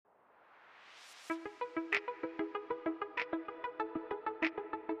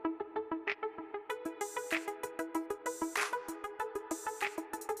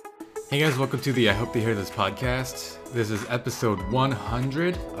Hey guys, welcome to the I Hope They Hear This podcast. This is episode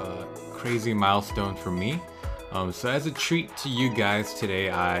 100, crazy milestone for me. So as a treat to you guys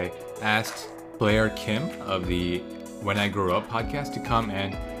today, I asked Blair Kim of the When I Grow Up podcast to come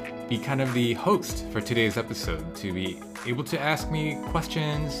and be kind of the host for today's episode, to be able to ask me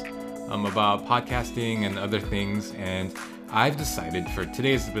questions about podcasting and other things. And I've decided for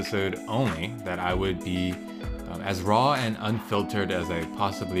today's episode only that I would be as raw and unfiltered as I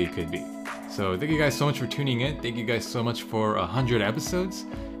possibly could be. So thank you guys so much for tuning in. Thank you guys so much for 100 episodes.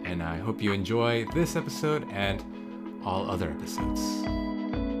 And I hope you enjoy this episode and all other episodes.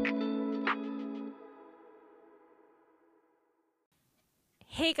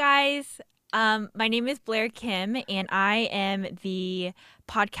 Hey guys, my name is Blair Kim, and I am the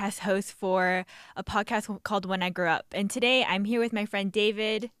podcast host for a podcast called When I Grow Up. And today I'm here with my friend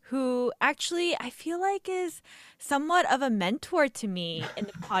David, who actually I feel like is somewhat of a mentor to me in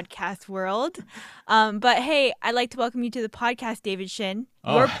the podcast world. But hey, I'd like to welcome you to the podcast, David Shin,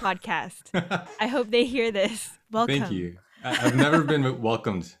 your podcast. I hope they hear this. Welcome. Thank you. I've never been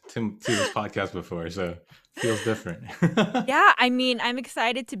welcomed to this podcast before, so feels different. Yeah, I mean, I'm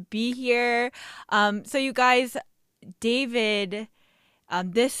excited to be here. So you guys, David,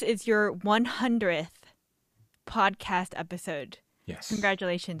 this is your 100th podcast episode. Yes.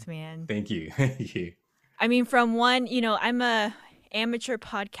 Congratulations, man. Thank you. Thank you. I mean, from one, I'm a amateur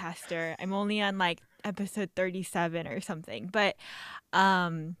podcaster. I'm only on like episode 37 or something. But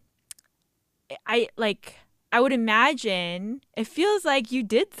I would imagine it feels like you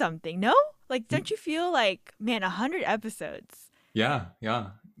did something, no? Like, don't you feel like, man, 100 episodes? Yeah.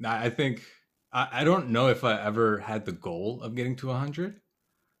 I think, I don't know if I ever had the goal of getting to 100.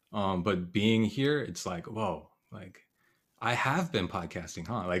 But being here, it's like, whoa, like I have been podcasting,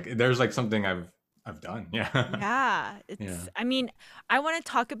 huh? Like there's like something I've done. Yeah. Yeah. Yeah. I mean, I want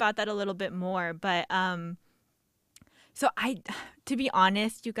to talk about that a little bit more, but so to be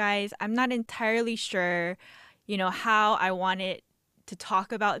honest, you guys, I'm not entirely sure, how I wanted to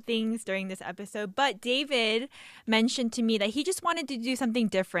talk about things during this episode, but David mentioned to me that he just wanted to do something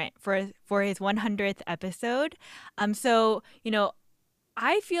different for his 100th episode. So,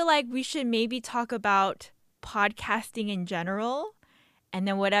 I feel like we should maybe talk about podcasting in general, and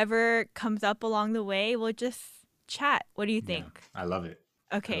then whatever comes up along the way, we'll just chat. What do you think? Yeah, I love it.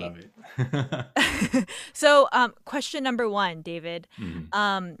 Okay. I love it. So, question number 1, David.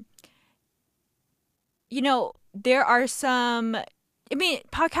 Mhm. There are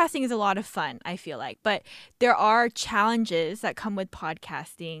podcasting is a lot of fun, I feel like, but there are challenges that come with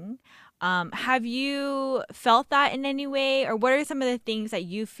podcasting. Have you felt that in any way, or what are some of the things that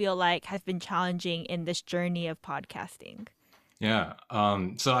you feel like has been challenging in this journey of podcasting? Yeah.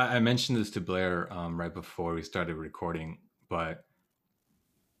 So I mentioned this to Blair right before we started recording, but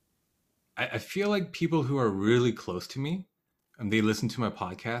I feel like people who are really close to me, and they listen to my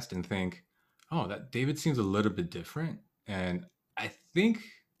podcast and think, oh, that David seems a little bit different. And I think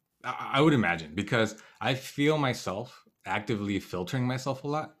I would imagine, because I feel myself actively filtering myself a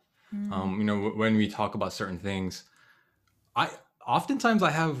lot. When we talk about certain things, oftentimes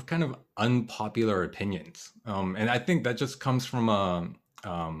I have kind of unpopular opinions, and I think that just comes from a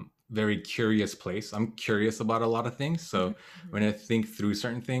very curious place. I'm curious about a lot of things, so when I think through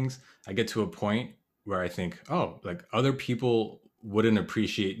certain things, I get to a point where I think, oh, like other people wouldn't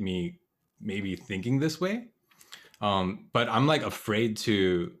appreciate me maybe thinking this way, but I'm like afraid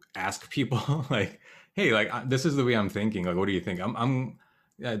to ask people like, hey, like this is the way I'm thinking. Like, what do you think?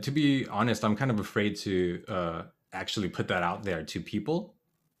 To be honest, I'm kind of afraid to actually put that out there to people.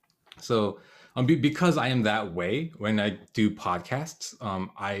 So because I am that way when I do podcasts,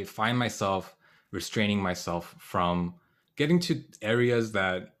 I find myself restraining myself from getting to areas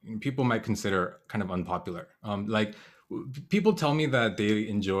that people might consider kind of unpopular. People tell me that they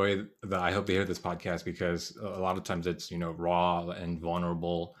enjoy I Hope They Hear This podcast because a lot of times it's, raw and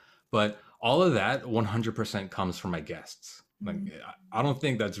vulnerable, but all of that 100% comes from my guests. Like, I don't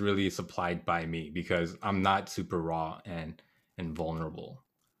think that's really supplied by me because I'm not super raw and vulnerable.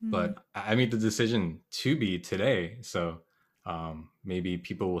 But I made the decision to be today, so maybe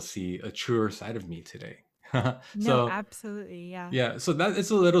people will see a truer side of me today. No, absolutely, yeah. Yeah, so that it's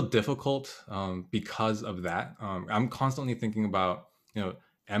a little difficult because of that. I'm constantly thinking about,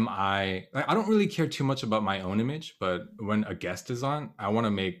 I don't really care too much about my own image, but when a guest is on, I want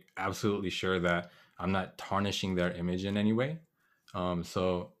to make absolutely sure that I'm not tarnishing their image in any way.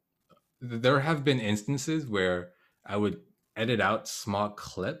 So there have been instances where I would edit out small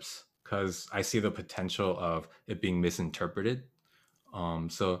clips because I see the potential of it being misinterpreted.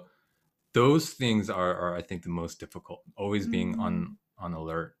 So those things are I think the most difficult. Always being on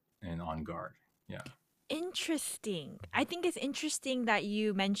alert. and on guard. Yeah. Interesting. I think it's interesting that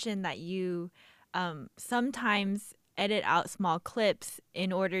you mentioned that you sometimes edit out small clips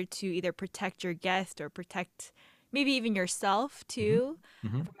in order to either protect your guest or protect maybe even yourself Hmm. too Hmm.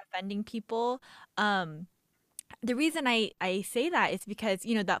 from offending people. Um, the reason I say that is because,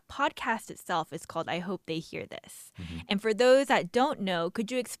 you know, that podcast itself is called I Hope They Hear This. Hmm. And for those that don't know,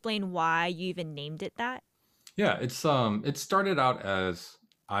 could you explain why you even named it that? Yeah, it started out as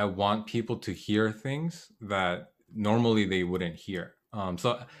I want people to hear things that normally they wouldn't hear.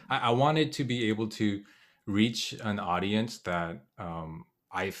 So I wanted to be able to reach an audience that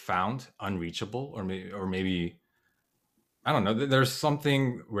I found unreachable, or maybe I don't know. There's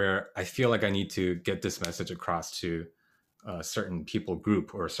something where I feel like I need to get this message across to a certain people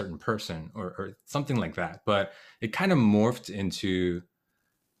group or a certain person, or something like that. But it kind of morphed into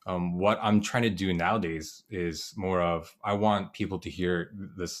what I'm trying to do nowadays is more of I want people to hear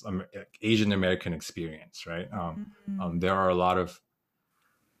this Asian American experience, right? Mm. There are a lot of,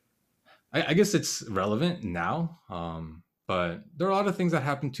 I guess it's relevant now, but there are a lot of things that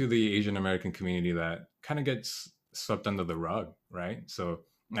happen to the Asian American community that kind of gets swept under the rug, right? So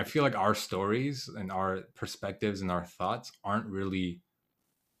I feel like our stories and our perspectives and our thoughts aren't really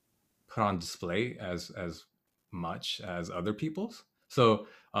put on display as much as other people's. So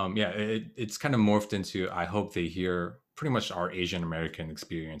yeah, it's kind of morphed into I hope they hear pretty much our Asian American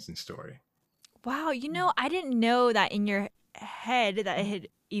experience and story. Wow, you know, I didn't know that in your head that it had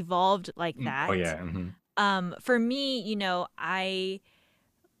evolved like Oh that. yeah. Hmm. For me,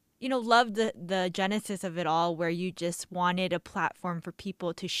 love the genesis of it all, where you just wanted a platform for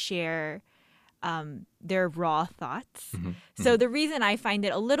people to share their raw thoughts. Hmm. So Hmm. the reason I find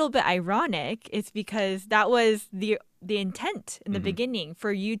it a little bit ironic is because that was the intent in the Hmm. beginning,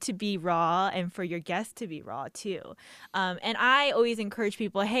 for you to be raw and for your guests to be raw too. And I always encourage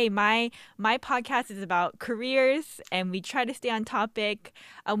people, hey, my podcast is about careers, and we try to stay on topic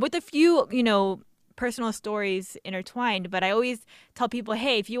with a few, personal stories intertwined. But I always tell people,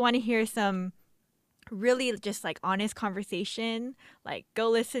 hey, if you want to hear some really just like honest conversation, like go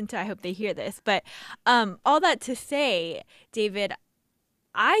listen to I Hope They Hear This. But all that to say, David,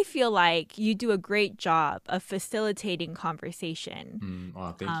 I feel like you do a great job of facilitating conversation. Mm,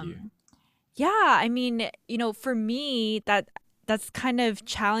 oh, thank you. um yeah, I mean, for me, that's kind of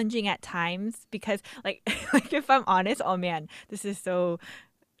challenging at times, because like like if I'm honest, oh man, this is so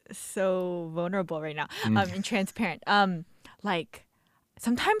vulnerable right now, Mm. and transparent. Like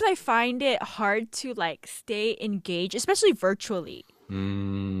sometimes I find it hard to like stay engaged, especially virtually.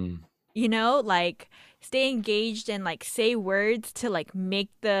 Mm. Like stay engaged and like say words to like make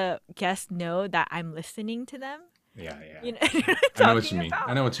the guest know that I'm listening to them. Yeah, yeah. You know, you know what I know I'm what you talking mean. I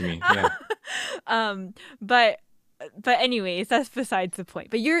about. know what you mean. Yeah. um, but anyways, that's besides the point.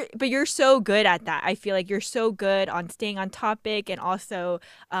 But you're so good at that. I feel like you're so good on staying on topic, and also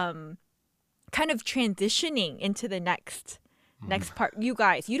kind of transitioning into the Mm. next part. You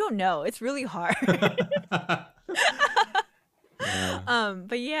guys, you don't know. It's really hard. Yeah.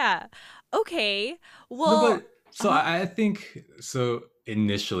 But yeah. Okay. No, Well, but so uh-huh. I think so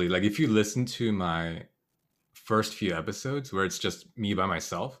initially, like if you listen to my first few episodes where it's just me by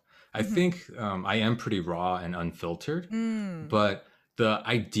myself, I Mhm. think I am pretty raw and unfiltered. Mm. But the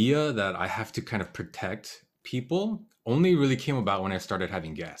idea that I have to kind of protect people only really came about when I started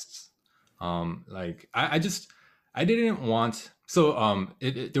having guests. Like I just I didn't want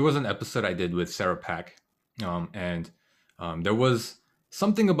there was an episode I did with Sarah Pack, and there was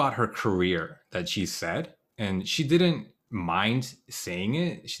something about her career that she said, and she didn't mind saying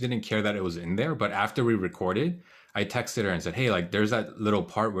it. She didn't care that it was in there. But after we recorded, I texted her and said, "Hey, like there's that little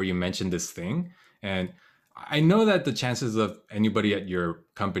part where you mentioned this thing, and I know that the chances of anybody at your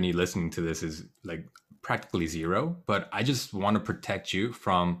company listening to this is like practically zero, but I just want to protect you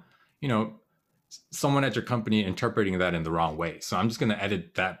from, you know, someone at your company interpreting that in the wrong way. So I'm just going to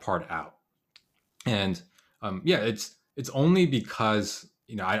edit that part out." And yeah, it's only because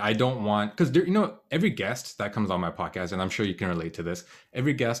I don't want, because every guest that comes on my podcast, and I'm sure you can relate to this,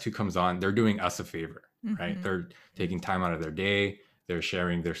 every guest who comes on, they're doing us a favor, right? Mhm. They're taking time out of their day, they're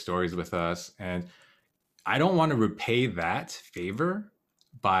sharing their stories with us, and I don't want to repay that favor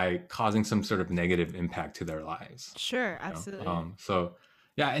by causing some sort of negative impact to their lives. Sure, absolutely. So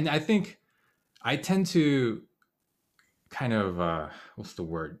yeah, and I think I tend to kind of what's the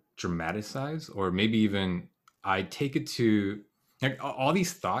word, dramatize, or maybe even I take it to like all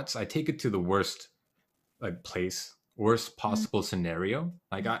these thoughts, I take it to the worst like place, worst Mm. possible scenario.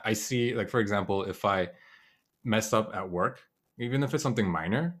 Like I see, like for example, if I mess up at work, even if it's something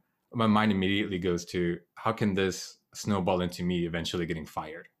minor, my mind immediately goes to how can this snowball into me eventually getting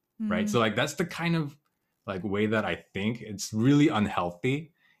fired, right? Mm. So like that's the kind of like way that I think. It's really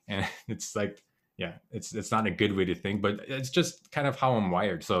unhealthy, and it's like, yeah, it's not a good way to think, but it's just kind of how I'm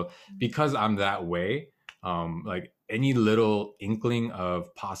wired. So because I'm that way, like any little inkling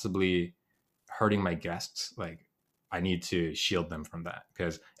of possibly hurting my guests, like I need to shield them from that,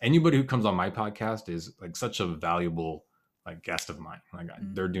 because anybody who comes on my podcast is like such a valuable like guest of mine. Like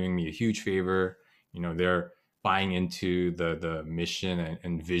they're Mm. doing me a huge favor. They're buying into the mission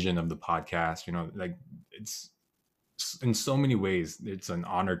and vision of the podcast. Like it's in so many ways, it's an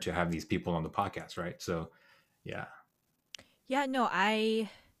honor to have these people on the podcast, right? So yeah. Yeah, no, I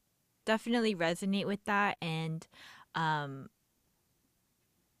definitely resonate with that. And um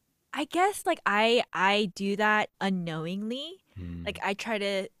I guess like I do that unknowingly. Like Mm. I try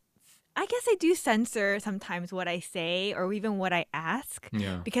to, I guess I do censor sometimes what I say or even what I ask,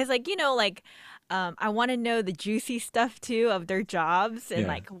 Yeah. because like like I want to know the juicy stuff too of their jobs and Yeah.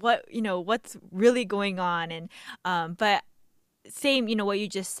 like what what's really going on. And but same, what you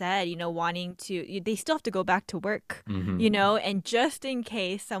just said, wanting to, they still have to go back to work, Hmm. and just in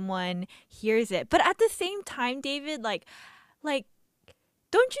case someone hears it. But at the same time, David, like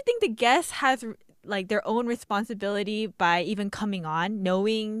don't you think the guest has like their own responsibility by even coming on,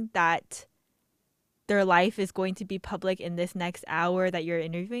 knowing that their life is going to be public in this next hour that you're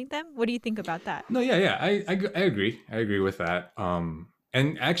interviewing them? What do you think about that? No, yeah, yeah, I agree. I agree with that.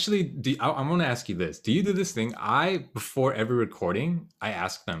 And actually, I want to ask you this: do you do this thing? Before every recording, I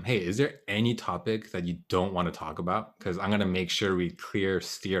ask them, "Hey, is there any topic that you don't want to talk about? Because I'm gonna make sure we clear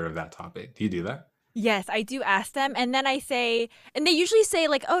steer of that topic." Do you do that? Yes, I do ask them, and then I say, and they usually say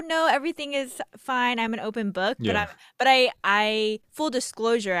like, "Oh no, everything is fine. I'm an open book." But Yeah. I full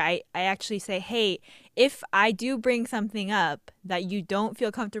disclosure, I actually say, "Hey, if I do bring something up that you don't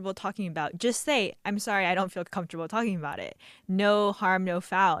feel comfortable talking about, just say, I'm sorry, I don't feel comfortable talking about it. No harm, no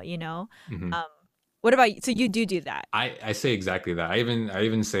foul, you know?" Hmm. Um, what about you? So you do that? I say exactly that. I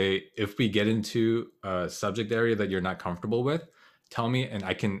even say, if we get into a subject area that you're not comfortable with, tell me and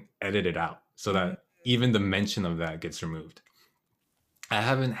I can edit it out so Mm-hmm. that even the mention of that gets removed. I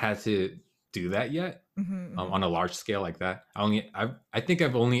haven't had to do that yet, Mm-hmm. on a large scale like that. I think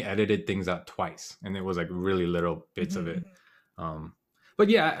I've only edited things out twice, and it was like really little bits of Mm-hmm. it. Um, but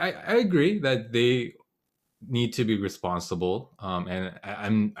yeah, I agree that they need to be responsible,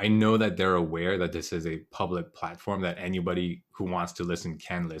 and I know that they're aware that this is a public platform that anybody who wants to listen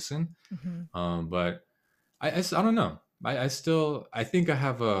can listen. Mm-hmm. But I don't know. I think I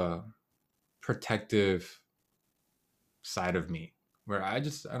have a protective side of me where I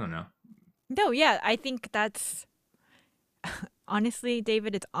don't know. No, yeah, I think that's honestly,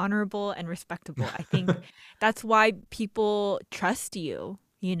 David, it's honorable and respectable. I think that's why people trust you,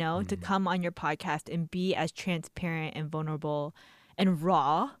 to Mm, come on your podcast and be as transparent and vulnerable and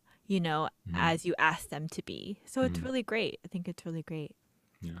raw, mm, as you ask them to be. So it's mm, really great. I think it's really great.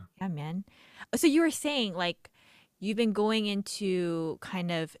 yeah. Yeah, man. So you were saying like you've been going into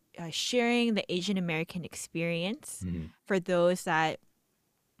kind of sharing the Asian American experience Mm, for those that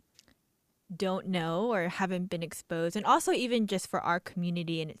don't know or haven't been exposed, and also even just for our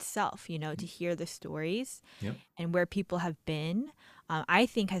community in itself, to hear the stories yep. and where people have been, I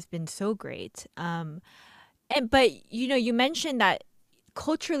think has been so great. And but you mentioned that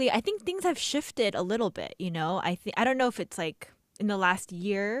culturally I think things have shifted a little bit. I don't know if it's like in the last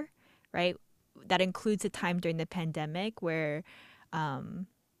year, right? That includes a time during the pandemic where um,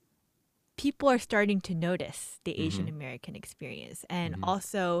 people are starting to notice the Asian Hmm. American experience. And Hmm.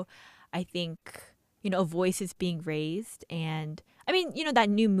 also, I think, a voice is being raised. And I mean, that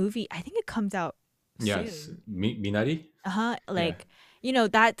new movie, I think it comes out Yes, soon. Minari. Uh-huh. Yeah. Like,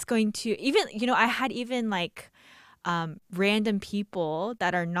 that's going to even, I had even like random people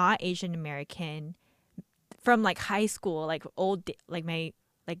that are not Asian American from like high school, like like my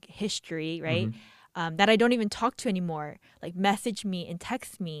like history, right? Hmm. That I don't even talk to anymore, like message me and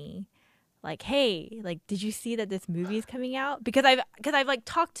text me like, hey, like, did you see that this movie is coming out? Because I've like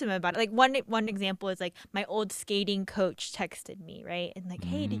talked to him about it. Like one example is like my old skating coach texted me, right? And like,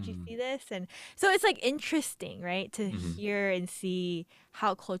 hey, did you Mm. see this? And so it's like interesting, right, to Hmm. hear and see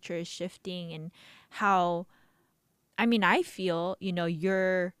how culture is shifting and how, I mean, I feel,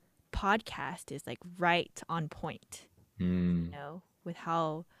 your podcast is like right on point, Mm. with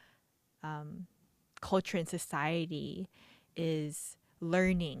how um, culture and society is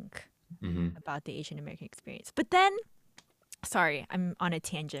learning Hmm. about the Asian American experience. But then, sorry, I'm on a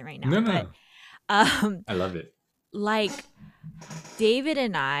tangent right No, now, but no, um, I love it. like David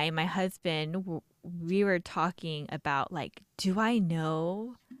and I, my husband, we were talking about like, do I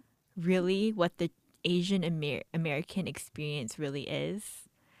know really what the Asian American experience really is?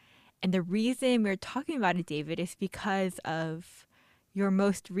 And the reason we're talking about it, David, is because of your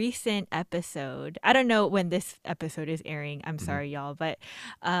most recent episode. I don't know when this episode is airing. I'm Mhm. sorry, y'all, but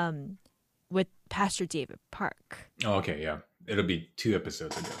with Pastor David Park. Oh, okay, yeah. It'll be 2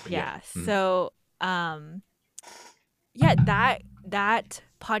 episodes ago, but yeah. Yeah. Mhm. So, yeah, that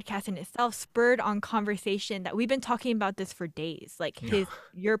podcast in itself spurred on conversation that we've been talking about this for days, like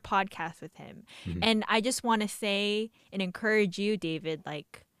your podcast with him. Mhm. And I just want to say and encourage you, David,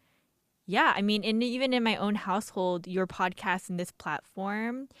 like, yeah, I mean, even in my own household, your podcast and this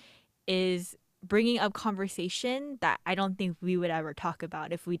platform is bringing up conversation that I don't think we would ever talk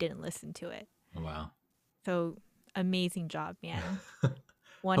about if we didn't listen to it. Oh, wow. So amazing job, man.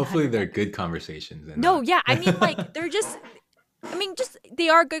 Hopefully 100. they're good conversations and No, not. yeah, I mean, like, they're just, I mean, just, they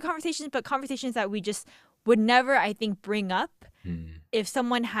are good conversations, but conversations that we just would never, I think, bring up Mm, if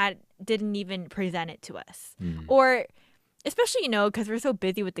someone didn't even present it to us. mm. Or, especially, because we're so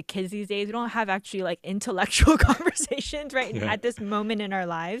busy with the kids these days, we don't have actually like intellectual conversations right Yeah. at this moment in our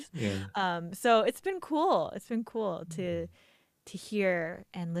lives. Yeah. So it's been cool. It's been cool to hear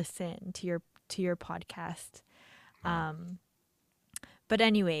and listen to your podcast. Wow. But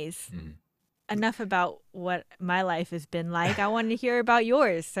anyways, Mm. enough about what my life has been like. I want to hear about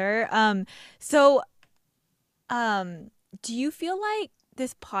yours, sir. So do you feel like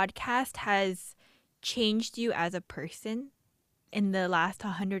this podcast has changed you as a person in the last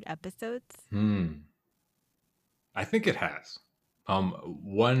 100 episodes? I think it has.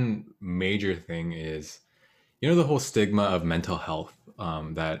 One major thing is, the whole stigma of mental health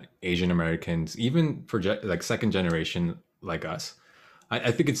that Asian Americans, even for like second generation like us, I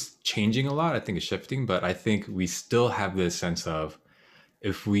think it's changing a lot. I think it's shifting, but I think we still have this sense of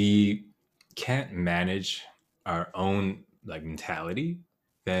if we can't manage our own like mentality,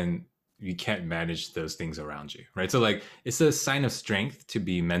 then you can't manage those things around you, right? So like it's a sign of strength to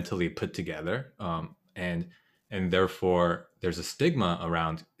be mentally put together, and therefore there's a stigma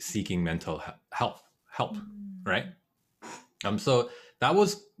around seeking mental health help, right? So that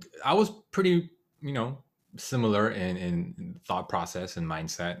was I was pretty similar in thought process and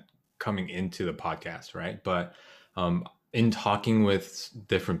mindset coming into the podcast, right? But in talking with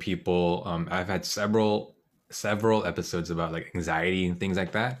different people, I've had several episodes about like anxiety and things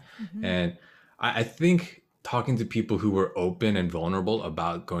like that, Mm-hmm. and I think talking to people who were open and vulnerable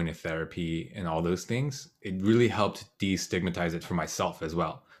about going to therapy and all those things, it really helped destigmatize it for myself as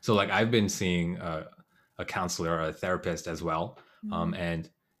well. So like I've been seeing a counselor or a therapist as well, and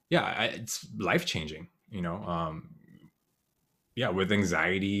yeah, it's life changing. Yeah, with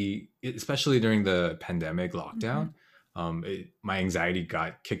anxiety, especially during the pandemic Mm-hmm. lockdown, my anxiety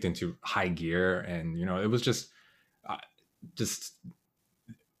got kicked into high gear, and it was uh, just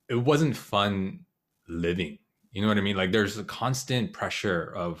it wasn't fun living. You know what I mean? Like there's a constant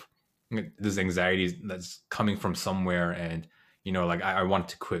pressure of this anxiety that's coming from somewhere, and like I wanted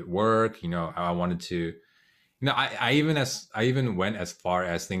to quit work. I wanted to. I even went as far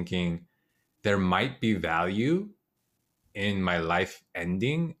as thinking there might be value in my life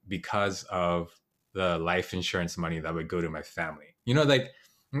ending because of the life insurance money that would go to my family. Like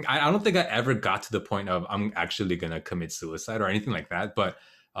I don't think I ever got to the point of I'm actually gonna commit suicide or anything like that. But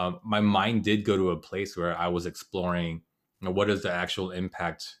my mind did go to a place where I was exploring, what is the actual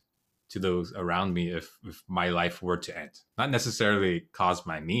impact to those around me if my life were to end, not necessarily caused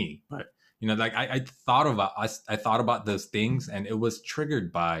by me, but like I thought about us. I thought about those things, and it was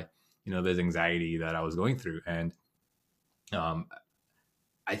triggered by this anxiety that I was going through, and um,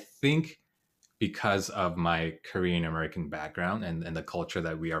 I think because of my Korean American background and the culture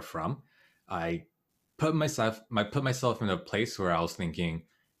that we are from, I put myself in a place where I was thinking,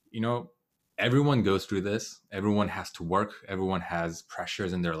 you know, everyone goes through this. Everyone has to work. Everyone has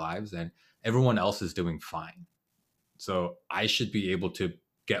pressures in their lives, and everyone else is doing fine. So I should be able to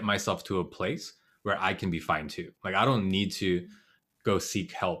get myself to a place where I can be fine too. Like I don't need to go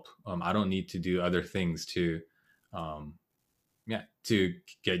seek help. I don't need to do other things um, to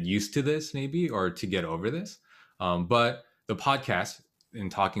get used to this maybe, or to get over this. But the podcast, in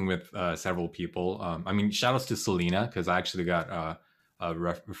talking with several people, I mean, shout outs to Selena, because I actually got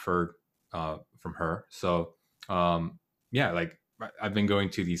referred from her. So yeah, like I've been going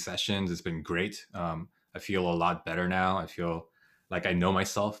to these sessions. It's been great. I feel a lot better now. I feel like I know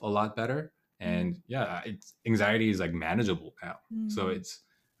myself a lot better. And yeah, anxiety is like manageable now. So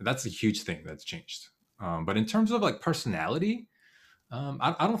that's a huge thing that's changed. But in terms of like personality,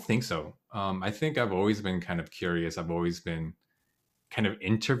 I don't think so. I think I've always been kind of curious. I've always been kind of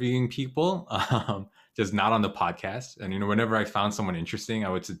interviewing people, just not on the podcast. And whenever I found someone interesting, I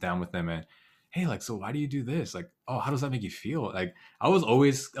would sit down with them and hey, like, so why do you do this? Like, oh, how does that make you feel? Like, I was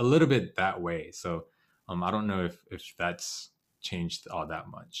always a little bit that way. So I don't know if that's changed all that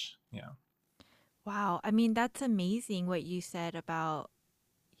much. Yeah. Wow. I mean, that's amazing what you said about,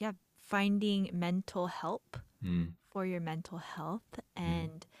 yeah, finding mental help Mm, for your mental health. mm.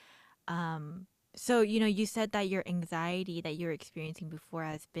 And so, you said that your anxiety that you were experiencing before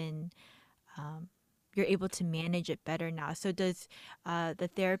has been, um, you're able to manage it better now. So, does the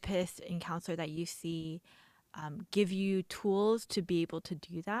therapist and counselor that you see give you tools to be able to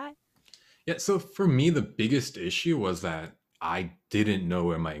do that? Yeah. So for me, the biggest issue was that I didn't know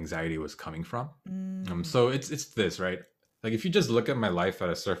where my anxiety was coming from. Mm, So it's this, right? Like if you just look at my life at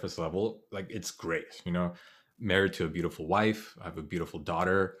a surface level, like it's great, married to a beautiful wife, I have a beautiful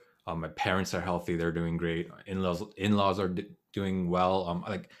daughter. My parents are healthy; they're doing great. In-laws are doing well.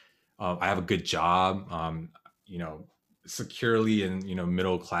 I have a good job. You know, securely and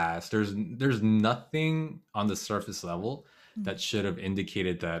middle class. There's nothing on the surface level mm, that should have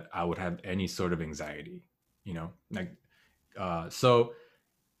indicated that I would have any sort of anxiety. Like so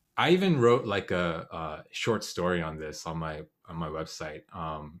I even wrote like a short story on this on my website,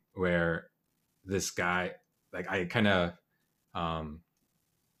 where this guy, like I kind of, um,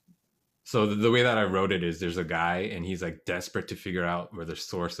 so the way that I wrote it is there's a guy and he's like desperate to figure out where the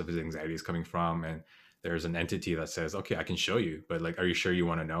source of his anxiety is coming from, and there's an entity that says, "Okay, I can show you, but like, are you sure you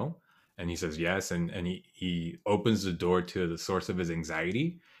want to know?" And he says yes, and he opens the door to the source of his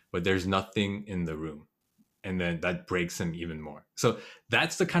anxiety, but there's nothing in the room, and then that breaks him even more. So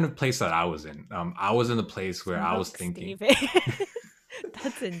that's the kind of place that I was in. I was in a place where I was Smokes, thinking, David.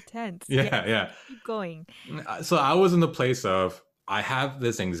 That's intense. Yes, yeah, yeah. keep going. So I was in the place of I have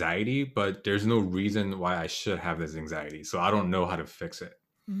this anxiety, but there's no reason why I should have this anxiety. So I don't know how to fix it.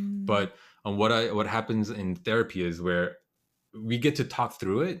 Mm, But what happens in therapy is where we get to talk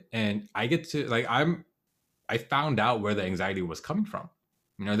through it, and I get to like I found out where the anxiety was coming from.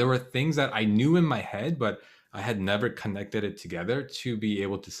 There were things that I knew in my head, but I had never connected it together to be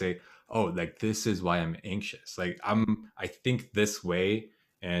able to say, "Oh, like this is why I'm anxious. Like I think this way,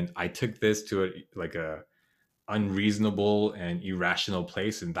 and I took this to a unreasonable and irrational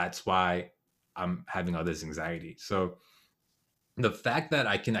place, and that's why I'm having all this anxiety." So the fact that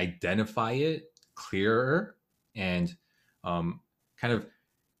I can identify it clearer and um, kind of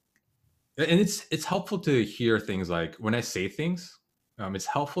and it's helpful to hear things like when I say things, it's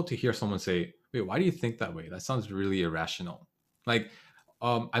helpful to hear someone say, "Wait, why do you think that way? That sounds really irrational." Like,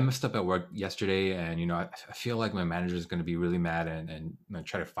 I messed up at work yesterday, and I feel like my manager is going to be really mad and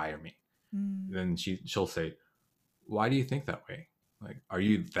try to fire me. mm, Then she'll say, "Why do you think that way? Like, are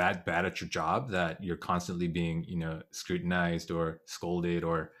you that bad at your job that you're constantly being, scrutinized or scolded,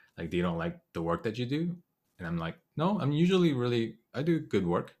 or like they don't like the work that you do?" And I'm like, "No, I do good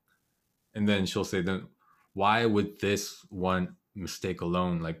work." And then she'll say, "Then why would this one mistake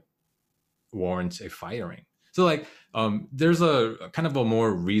alone like warrant a firing?" So like there's a kind of a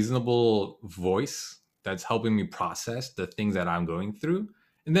more reasonable voice that's helping me process the things that I'm going through.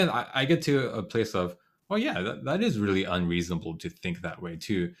 And then I get to a place of, oh yeah, that is really unreasonable to think that way,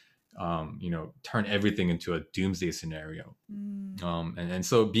 to turn everything into a doomsday scenario. mm, And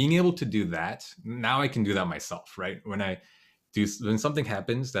so being able to do that, now I can do that myself, right? When something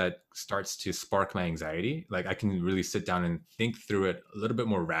happens that starts to spark my anxiety, like I can really sit down and think through it a little bit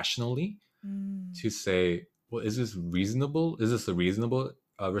more rationally mm. to say, well, is this reasonable? Is this a reasonable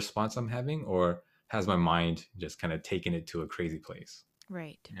response I'm having, or has my mind just kind of taken it to a crazy place?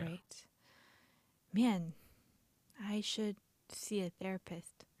 Right, Yeah, right. Man, I should see a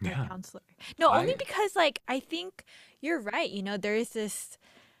therapist or a yeah. counselor. No, only I because like I think you're right, there is this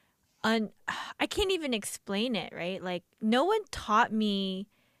un I can't even explain it, right? Like no one taught me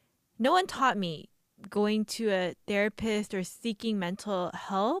going to a therapist or seeking mental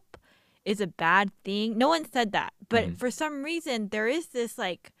help is a bad thing. No one said that. But mhm, for some reason, there is this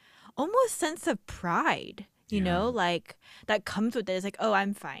like almost sense of pride, yeah, like that comes with it. It's like, oh,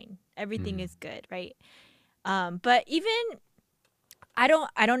 I'm fine. Everything mhm, is good, right? But even I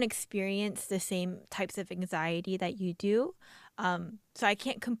don't experience the same types of anxiety that you do. So I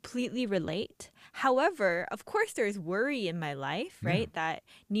can't completely relate. However, of course there's worry in my life, yeah, right? That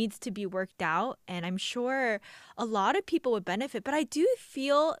needs to be worked out, and I'm sure a lot of people would benefit, but I do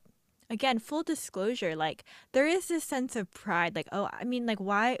feel, again, full disclosure, like there is this sense of pride, like, oh, I mean, like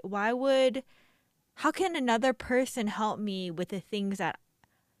how can another person help me with the things that,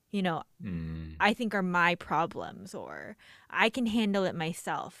 you know, mm, I think are my problems, or I can handle it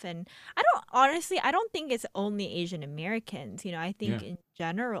myself. And I don't think it's only Asian Americans. I think yeah, in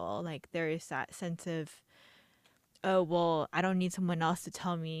general, like there is that sense of oh, well, I don't need someone else to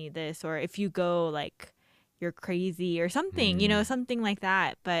tell me this, or if you go, like, you're crazy or something, Mm, something like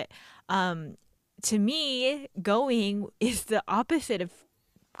that. But um to me, going is the opposite of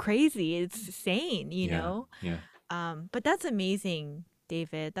crazy. It's sane, yeah, yeah. But that's amazing,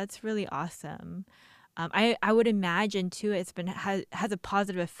 David. That's really awesome. I would imagine too it's been has a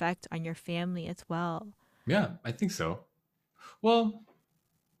positive effect on your family as well. Yeah, I think so. Well,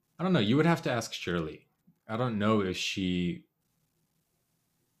 I don't know. You would have to ask Shirley. I don't know if she.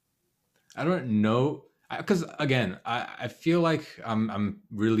 I don't know because again, I feel like I'm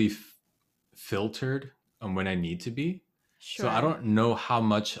really filtered on when I need to be. So I Sure. don't know how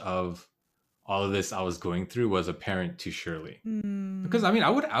much of all of this I was going through was apparent to Shirley. Because Mm. I mean,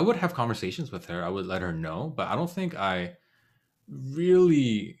 I would have conversations with her. I would let her know, but I don't think I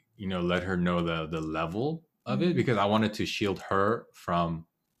really, let her know the level of it Mm. because I wanted to shield her from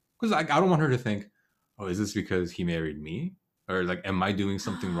because I don't want her to think, oh, is this because he married me? Or like, am I doing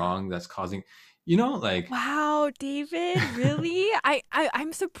something wrong that's causing, like, Wow, David, really?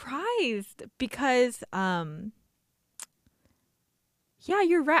 I'm surprised because yeah,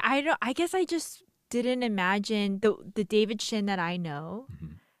 you're right. I guess I just didn't imagine the David Shin that I know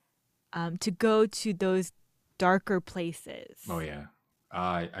mhm. to go to those darker places. Oh yeah,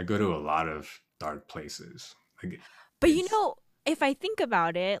 I go to a lot of dark places. Like, But it's if I think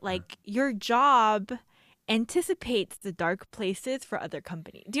about it, like your job anticipates the dark places for other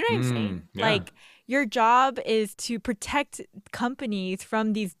companies. Do you know what I'm saying? yeah, Like your job is to protect companies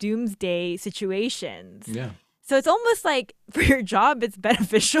from these doomsday situations. yeah, So it's almost like for your job it's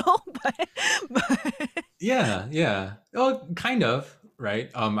beneficial, but yeah, yeah. Oh, kind of, right?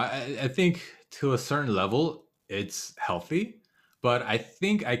 I think to a certain level it's healthy, but I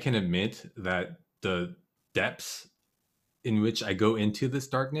think I can admit that the depths in which I go into this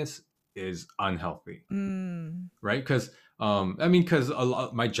darkness is unhealthy, mm, right? Because I mean, because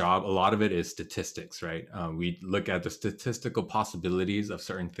my job, a lot of it is statistics, right? We look at the statistical possibilities of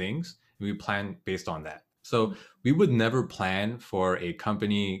certain things, and we plan based on that. So we would never plan for a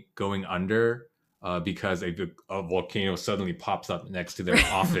company going under because a volcano suddenly pops up next to their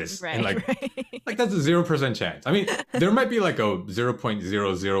office, and right, like right. that's a 0% chance. I mean, there might be like a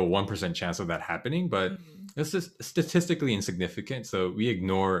 0.001% chance of that happening, but Mm, it's just statistically insignificant. So we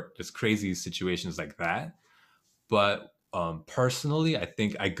ignore just crazy situations like that. But personally, I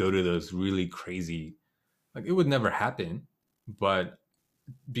think I go to those really crazy, like it would never happen. But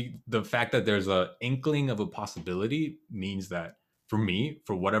the fact that there's a inkling of a possibility means that for me,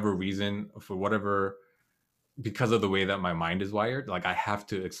 for whatever reason, for whatever, because of the way that my mind is wired, like I have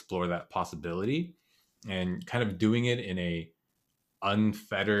to explore that possibility and kind of doing it in a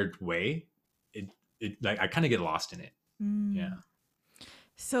unfettered way. It like I kind of get lost in it. Yeah. mm.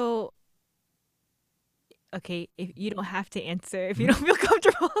 So, okay, if you don't have to answer if you Mhm. don't feel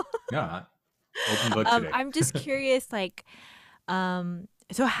comfortable. Yeah. Open book today. I'm just curious, like,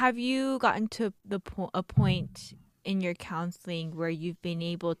 so have you gotten to a point in your counseling where you've been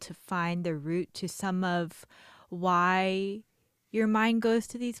able to find the root to some of why your mind goes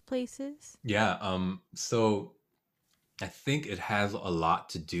to these places? Yeah. So I think it has a lot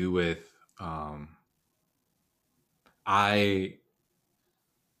to do with I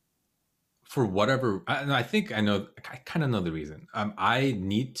for whatever I think I know I kind of know the reason. I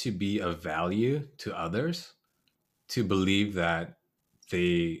need to be of value to others to believe that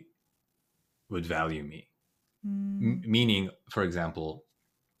they would value me. Mm, Meaning, for example,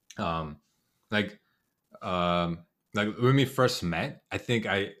 um, like um, like when we first met, I think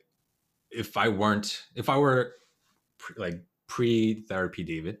if I were like pre therapy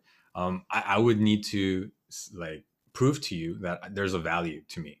David, I would need to like prove to you that there's a value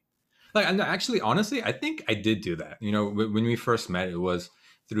to me. Like, and actually, honestly, I think I did do that. When we first met, it was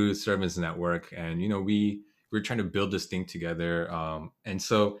through Servants Network, and we were trying to build this thing together. And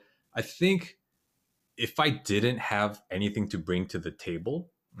so I think if I didn't have anything to bring to the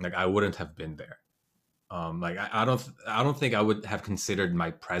table, like I wouldn't have been there. Like I don't think I would have considered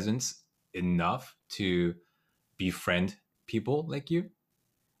my presence enough to befriend people like you.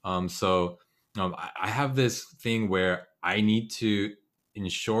 I have this thing where I need to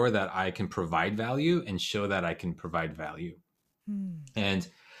ensure that I can provide value and show that I can provide value. mm, And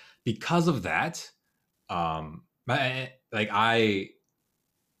because of that, I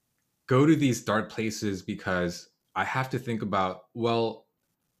go to these dark places because I have to think about, well,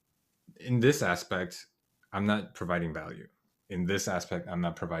 in this aspect, I'm not providing value. In this aspect, I'm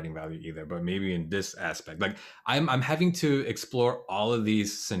not providing value either. But maybe in this aspect, like I'm having to explore all of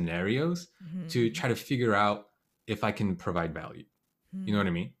these scenarios to mhm, try to figure out if I can provide value. You know what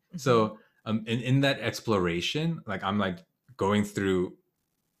I mm, mean? mhm, So in that exploration, like I'm like going through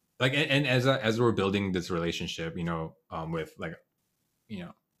like and as we're building this relationship, with like you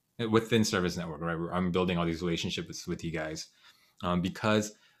know within Service Network, right? I'm building all these relationships with you guys,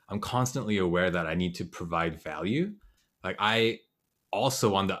 because I'm constantly aware that I need to provide value. Like I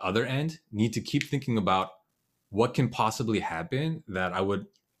also on the other end need to keep thinking about what can possibly happen that I would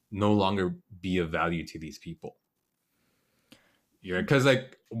no longer be of value to these people. Yeah, because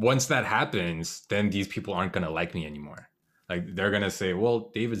like once that happens, then these people aren't gonna like me anymore. Like they're gonna say, "Well,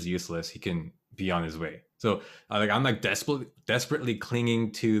 David's useless. He can be on his way." So like I'm like desperately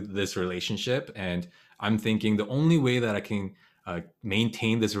clinging to this relationship, and I'm thinking the only way that I can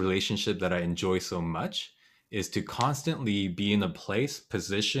maintain this relationship that I enjoy so much is to constantly be in a place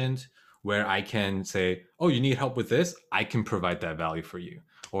positioned where I can say, "Oh, you need help with this? I can provide that value for you."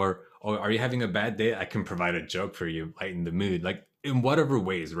 Or, "Oh, are you having a bad day? I can provide a joke for you, lighten the mood." Like in whatever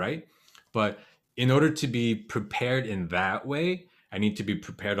ways, right? But in order to be prepared in that way, I need to be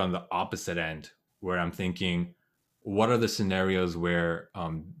prepared on the opposite end, where I'm thinking, what are the scenarios where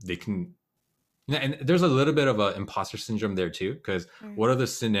they can, and there's a little bit of an imposter syndrome there too, because Sure. what are the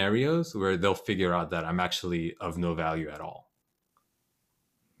scenarios where they'll figure out that I'm actually of no value at all?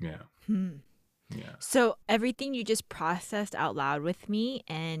 Yeah, Hmm. yeah. So everything you just processed out loud with me,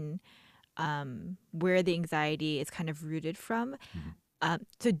 and where the anxiety is kind of rooted from. Mhm.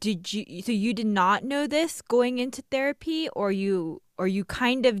 So you did not know this going into therapy, or you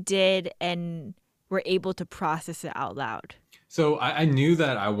kind of did and were able to process it out loud? So I knew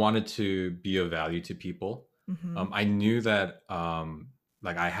that I wanted to be of value to people. Mm-hmm. I knew that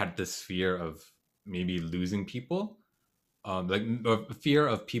like I had this fear of maybe losing people, like a fear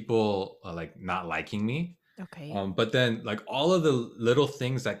of people like not liking me. Okay. But then like all of the little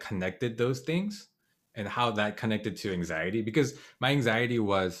things that connected those things and how that connected to anxiety, because my anxiety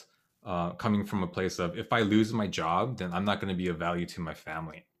was coming from a place of if I lose my job, then I'm not going to be of value to my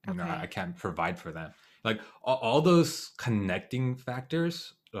family. I Okay. can't provide for them. Like all those connecting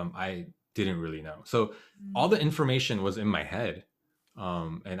factors, I didn't really know. So all the Mm. information was in my head,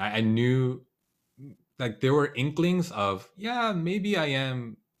 and I knew like there were inklings of yeah maybe I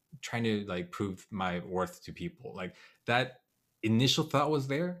am trying to like prove my worth to people, like that initial thought was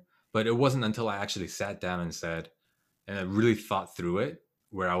there, but it wasn't until I actually sat down and said and I really thought through it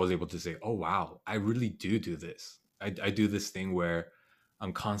where I was able to say, oh wow, I really do this. I do this thing where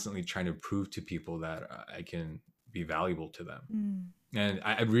I'm constantly trying to prove to people that I can be valuable to them, Mm. and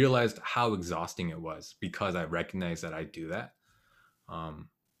I realized how exhausting it was because I recognized that I do that. um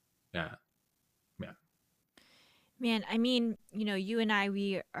yeah, yeah. Man, I mean, you and I,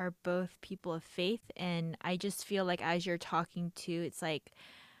 we are both people of faith, and I just feel like as you're talking to, it's like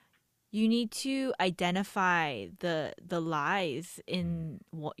you need to identify the lies in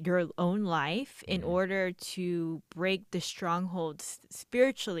your own life in Mhm. order to break the strongholds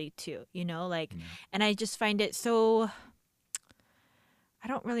spiritually too, like. Yeah. And I just find it so, I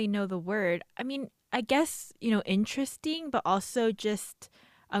don't really know the word. I mean, I guess, interesting, but also just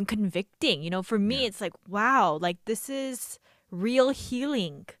convicting. For me, Yeah. it's like, wow, like this is real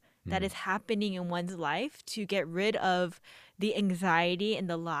healing that Mm. is happening in one's life to get rid of the anxiety and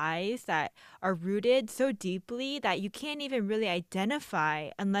the lies that are rooted so deeply that you can't even really identify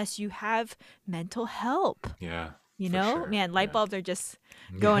unless you have mental help. Yeah, for sure. Man, light Yeah. bulbs are just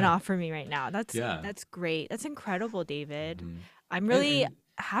going Yeah. off for me right now. That's Yeah. that's great. That's incredible, David. Mhm. I'm And really and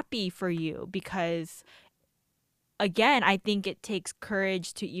happy for you because, again, I think it takes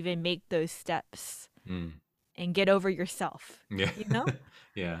courage to even make those steps mm, and get over yourself, yeah. you know?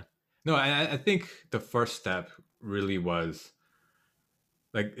 Yeah. No, I think the first step really was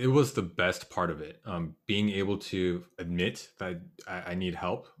like it was the best part of it. Being able to admit that I need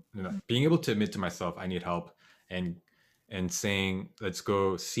help, being able to admit to myself I need help, and saying let's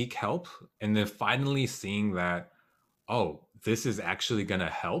go seek help, and then finally seeing that oh, this is actually going to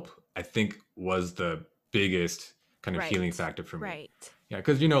help, I think was the biggest kind of healing Right. factor for me. Right. Yeah,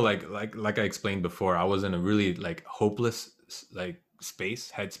 because like I explained before, I was in a really like hopeless like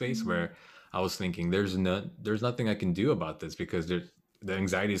headspace Mm. where I was thinking there's nothing I can do about this because the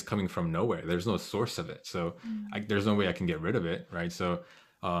anxiety is coming from nowhere. There's no source of it, so Mm. there's no way I can get rid of it, right? So,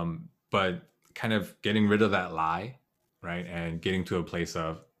 but kind of getting rid of that lie, right, and getting to a place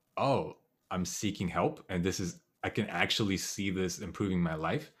of oh, I'm seeking help, and this is I can actually see this improving my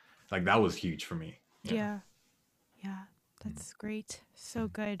life. Like that was huge for me. Yeah. Yeah. Yeah. That's great. So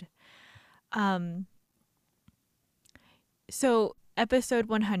good. Um, so episode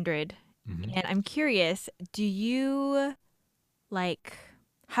 100, Mm-hmm. and I'm curious, do you like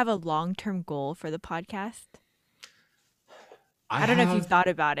have a long-term goal for the podcast? I I don't know if you've have thought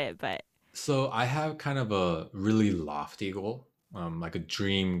about it, but So I have kind of a really lofty goal, like a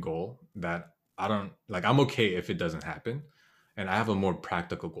dream goal that I don't like. I'm okay if it doesn't happen, and I have a more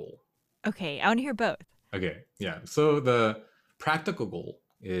practical goal. Okay, I want to hear both. Okay, yeah. So the practical goal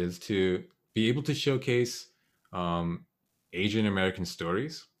is to be able to showcase um, Asian American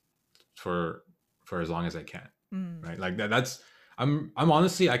stories for as long as I can, Mm. right? Like that's I'm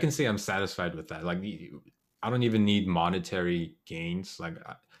honestly I can say I'm satisfied with that. Like I don't even need monetary gains. Like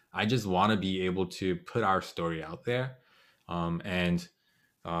I just want to be able to put our story out there, and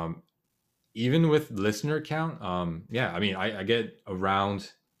um, even with listener count, yeah, I mean I get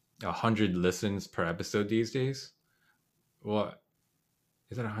around 100 listens per episode these days. What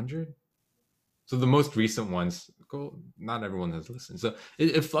is that 100? So the most recent ones, go. Not everyone has listened, so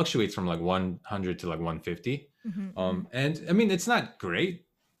it fluctuates from like 100 to like 150. Hmm, hmm. And I mean, it's not great,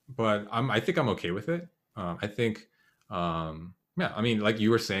 but I think I'm okay with it. I think, yeah. I mean, like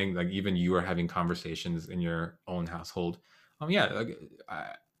you were saying, like even you are having conversations in your own household. Yeah, like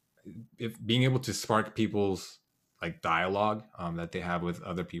I, if being able to spark people's like dialogue that they have with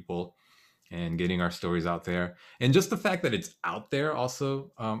other people and getting our stories out there, and just the fact that it's out there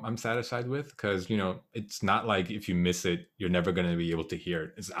also, I'm satisfied with, because it's not like if you miss it you're never going to be able to hear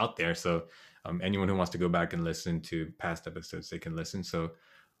it. It's out there, so anyone who wants to go back and listen to past episodes, they can listen. So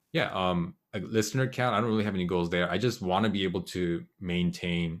yeah, like listener count, I don't really have any goals there. I just want to be able to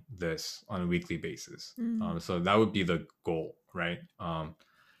maintain this on a weekly basis. Mm. So that would be the goal, right?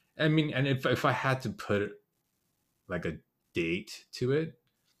 I mean, and if I had to put like a date to it,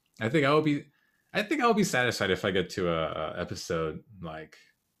 I think I will be satisfied if I get to a episode like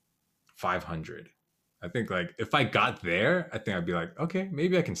 500. I think like if I got there, I think I'd be like, okay,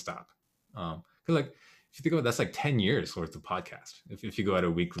 maybe I can stop. Cause like if you think about it, that's like 10 years worth of podcast. If you go at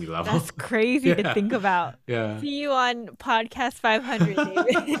a weekly level. That's crazy to Yeah. think about. Yeah. See you on podcast 500,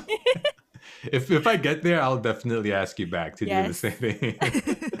 David. If I get there, I'll definitely ask you back to do the Yes. same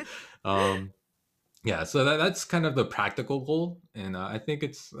thing. um yeah, so that's kind of the practical goal, and I think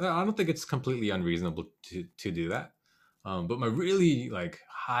I don't think it's completely unreasonable to do that. But my really like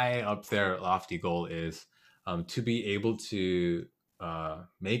high up there lofty goal is to be able to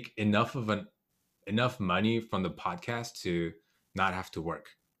make enough money from the podcast to not have to work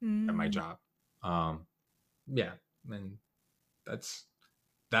at my Mm. job. um yeah, and that's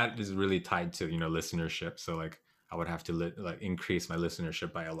that is really tied to listenership. So like I would have to like increase my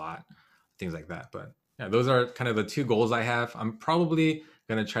listenership by a lot, things like that. But yeah, those are kind of the two goals I have. I'm probably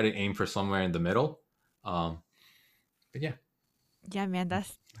gonna try to aim for somewhere in the middle. um but yeah. Yeah, man,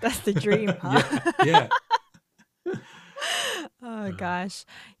 that's the dream, huh? Yeah, yeah. Oh gosh.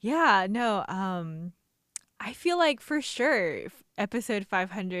 Yeah, no, I feel like for sure episode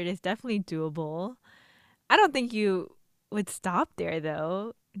 500 is definitely doable. I don't think you would stop there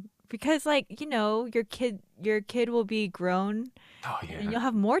though, because like, your kid will be grown Oh and yeah, you'll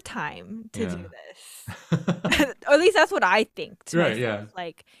have more time to do yeah. this. Or at least that's what I think to Right, myself. yeah.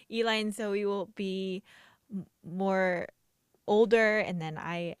 Like Eli and Zoe will be more older, and then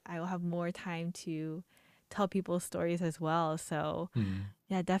I will have more time to tell people stories as well. So Mhm.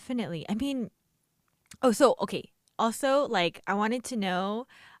 yeah, definitely. I mean, oh, so okay. Also, like I wanted to know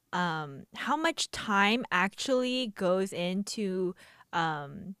how much time actually goes into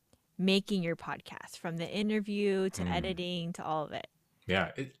um making your podcast, from the interview to Mm. editing to all of it.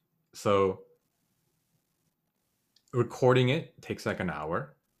 Yeah, so recording it takes like an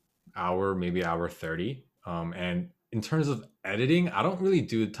hour, maybe hour 30. And in terms of editing, I don't really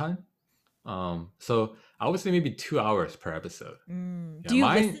do a ton. So I would say maybe 2 hours per episode. Mm. Yeah, Do you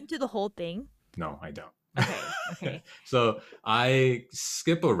mine. listen to the whole thing? No, I don't. Okay, okay. So I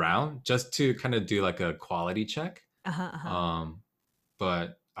skip around just to kind of do like a quality check. Uh-huh, uh-huh. Um,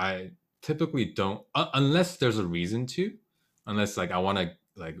 but I typically don't, unless there's a reason to, unless like I want to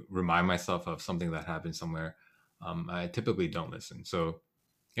like remind myself of something that happened somewhere. I typically don't listen. So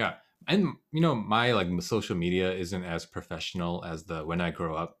yeah, and my like social media isn't as professional as the When I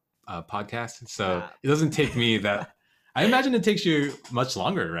Grow Up podcast, so Yeah. it doesn't take me that. I imagine it takes you much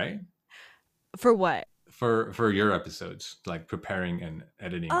longer, right? For what? For your episodes, like preparing and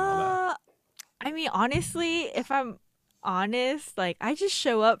editing and all that. Uh, I mean, honestly, if I'm honest, like I just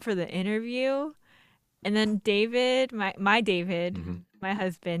show up for the interview, and then David, my David, Hmm. my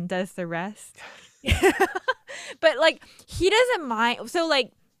husband, does the rest. But like he doesn't mind. So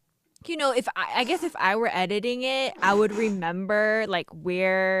like, if I guess if I were editing it, I would remember like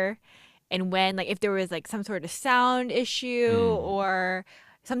where and when, like if there was like some sort of sound issue Mm. or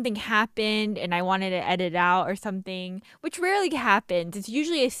something happened and I wanted to edit out or something, which rarely happens. It's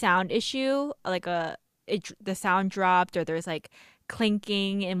usually a sound issue, like the sound dropped, or there's like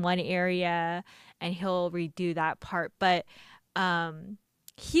clinking in one area and he'll redo that part. But um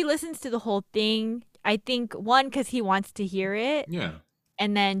he listens to the whole thing. I think one, because he wants to hear it, Yeah.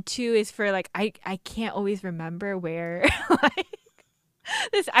 and then two is for like I can't always remember where like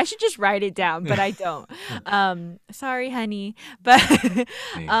this. I should just write it down, but I don't. Sorry, honey. But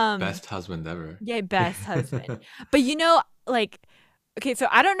Hey, um best husband ever. yeah, best husband. But like, okay, so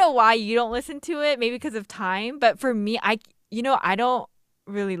I don't know why you don't listen to it, maybe because of time, but for me, I don't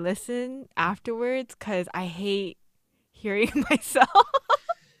really listen afterwards because I hate hearing myself.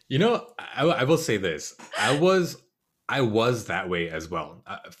 I will say this. I was that way as well.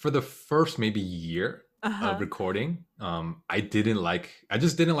 For the first maybe year of Uh-huh. recording, I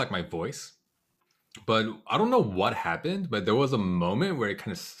just didn't like my voice. But I don't know what happened, but there was a moment where it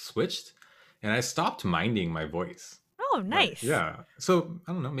kind of switched and I stopped minding my voice. Oh, Like, nice. yeah. So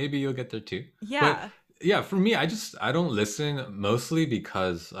I don't know, maybe you'll get there too. But Yeah. yeah, for me, I don't listen mostly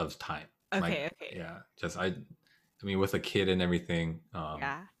because of time. Like, Okay, okay. yeah, I mean, with a kid and everything,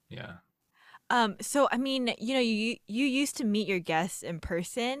 Yeah. yeah. So I mean, you used to meet your guests in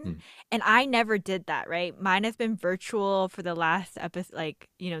person, Mm, and I never did that, right? Mine has been virtual for the last episode, like,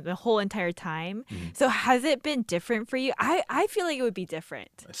 the whole entire time. mm. So has it been different for you? I feel like it would be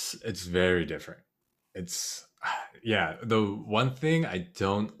different. It's very different. It's yeah. The one thing I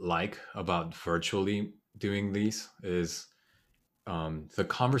don't like about virtually doing these is the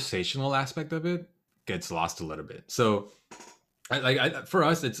conversational aspect of it gets lost a little bit. So for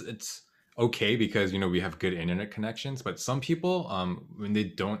us it's okay because we have good internet connections, but some people when they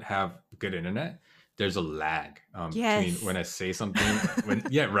don't have good internet, there's a lag between when Yes. I say something when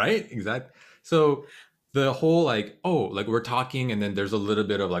yeah, right, exactly. So the whole like, oh, like we're talking and then there's a little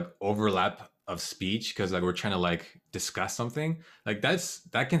bit of like overlap of speech because like we're trying to like discuss something, like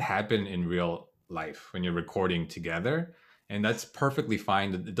that can happen in real life when you're recording together, and that's perfectly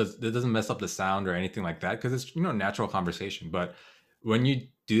fine. It doesn't mess up the sound or anything like that because it's natural conversation. But when you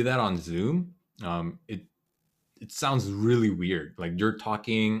do that on Zoom, it sounds really weird. Like you're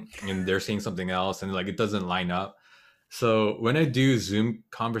talking and they're saying something else, and like it doesn't line up. So when I do Zoom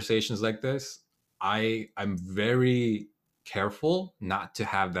conversations like this, I'm very careful not to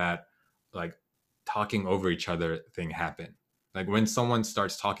have that like talking over each other thing happen. Like when someone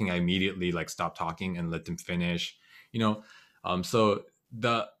starts talking, I immediately like stop talking and let them finish. You know, so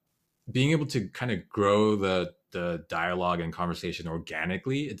the being able to kind of grow the dialogue and conversation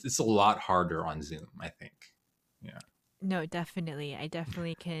organically, it's a lot harder on Zoom, I think. Yeah. No, definitely. I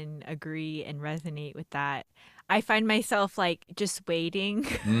definitely can agree and resonate with that. I find myself like just waiting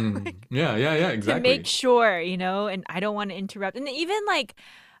like Yeah, yeah, yeah, to make exactly. sure, and I don't want to interrupt. And even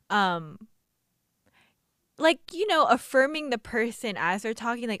um affirming the person as they're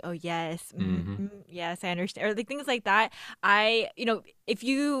talking, like, oh yes, Hmm. yes, I understand, or like things like that. If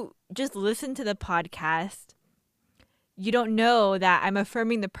you just listen to the podcast, you don't know that I'm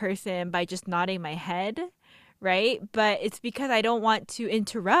affirming the person by just nodding my head, right? But it's because I don't want to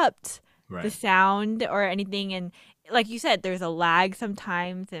interrupt the Right. sound or anything. And like you said, there's a lag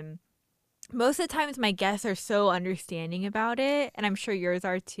sometimes. And most of the times, my guests are so understanding about it. And I'm sure yours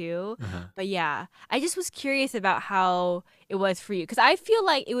are too. Uh-huh. But yeah, I just was curious about how it was for you because I feel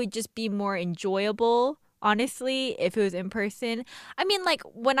like it would just be more enjoyable. Honestly, if it was in person. I mean, like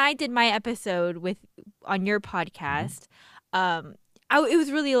when I did my episode with on your Hmm. podcast, um, it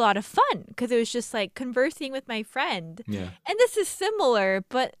was really a lot of fun because it was just like conversing with my friend. Yeah. And this is similar,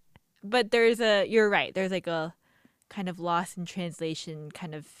 but you're right. There's like a kind of lost in translation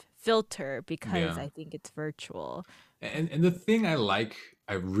kind of filter because Yeah. I think it's virtual. And the thing I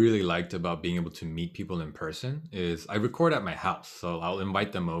really liked about being able to meet people in person is I record at my house, so I'll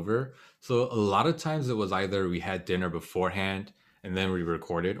invite them over. So a lot of times it was either we had dinner beforehand and then we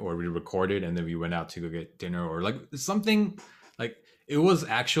recorded, or we recorded and then we went out to go get dinner, or like something like it was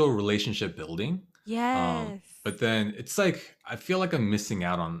actual relationship building. Yes. But then it's like I feel like I'm missing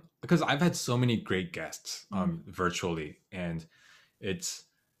out on, because I've had so many great guests Mm. virtually, and it's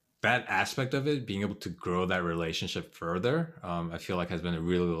that aspect of it, being able to grow that relationship further, I feel like has been a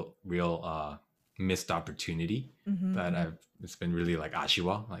real missed opportunity Mhm. that Mhm. I've it's been really like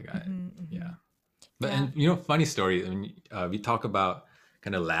ashiwa, like I Mhm. yeah. Mhm. But Yeah. and funny story, I mean, we talk about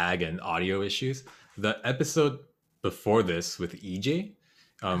kind of lag and audio issues. The episode before this with EJ,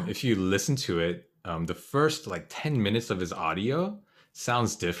 Uh, if you listen to it, the first like 10 minutes of his audio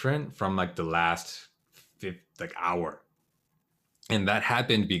sounds different from like the last like hour, and that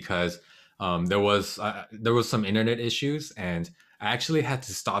happened because there was some internet issues, and I actually had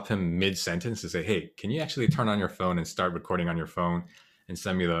to stop him mid sentence to say, "Hey, can you actually turn on your phone and start recording on your phone and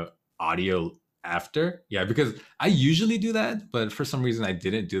send me the audio after. Yeah, because I usually do that, but for some reason I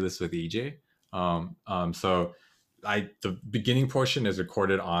didn't do this with EJ. So the beginning portion is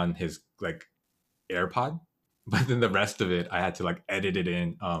recorded on his like AirPod, but then the rest of it I had to like edit it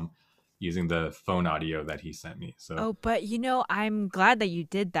in using the phone audio that he sent me. So Oh, but I'm glad that you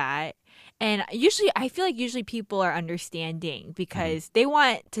did that. And usually, I feel like usually people are understanding mhm, because they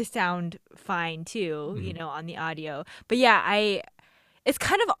want to sound fine too, mhm, on the audio. But yeah, it's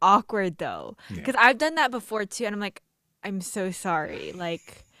kind of awkward though, yeah, because I've done that before too. And I'm like, I'm so sorry.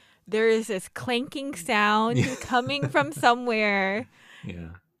 Like, there is this clanking yeah, sound coming from somewhere yeah,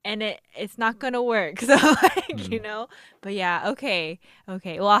 and it's not gonna work. So like, mm, but yeah, okay,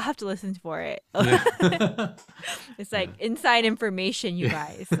 okay. Well, I'll have to listen for it. yeah, It's like yeah, inside information, you yeah,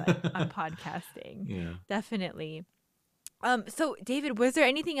 guys, like on podcasting. yeah. Definitely. So David, was there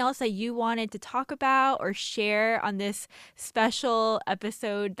anything else that you wanted to talk about or share on this special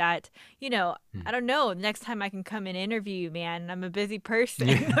episode that, Mm. I don't know, next time I can come and interview you, man. I'm a busy person.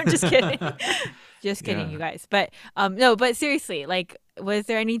 No, I'm just kidding. Yeah. Just kidding, you Yeah. guys. But no, but seriously, like, was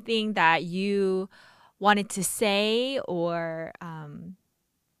there anything that you wanted to say or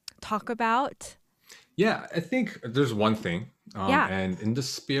talk about? Yeah, I think there's one thing, Yeah. and in the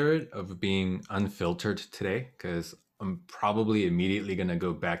spirit of being unfiltered today, because I'm probably immediately gonna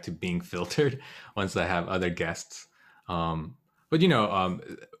go back to being filtered once I have other guests. Um, but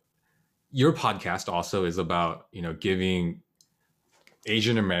your podcast also is about giving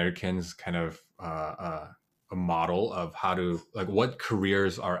Asian Americans kind of a model of how to like what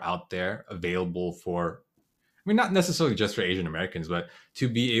careers are out there available for. I mean, not necessarily just for Asian Americans, but to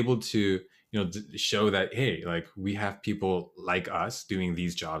be able to show that hey, like we have people like us doing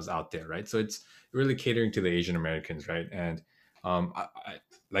these jobs out there, right? So it's really catering to the Asian Americans, right? And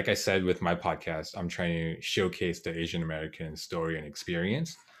like I said with my podcast, I'm trying to showcase the Asian American story and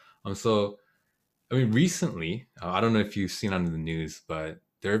experience. So I mean, recently, I don't know if you've seen on the news, but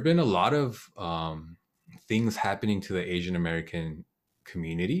there have been a lot of things happening to the Asian American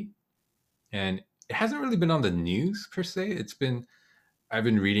community, and it hasn't really been on the news per se. I've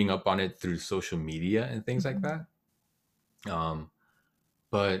been reading up on it through social media and things like Mhm. that. Um,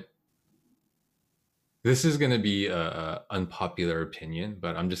 but this is going to be a unpopular opinion,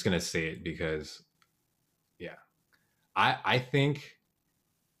 but I'm just going to say it because, yeah, I think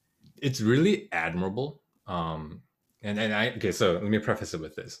it's really admirable. And I okay, so let me preface it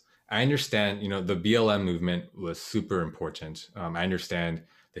with this. I understand, the BLM movement was super important. I understand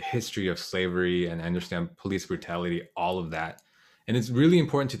the history of slavery and I understand police brutality, all of that. And it's really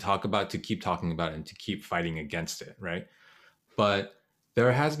important to talk about, to keep talking about, and to keep fighting against it, right? But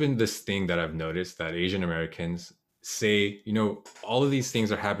there has been this thing that I've noticed that Asian Americans say, all of these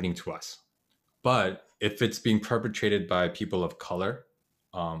things are happening to us. But if it's being perpetrated by people of color,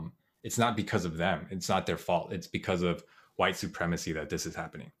 it's not because of them. It's not their fault. It's because of white supremacy that this is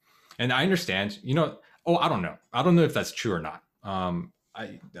happening. And I understand, oh, I don't know. I don't know if that's true or not.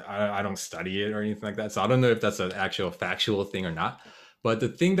 I don't study it or anything like that. So I don't know if that's an actual factual thing or not. But the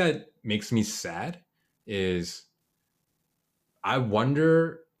thing that makes me sad is I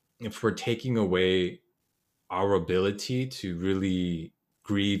wonder if we're taking away our ability to really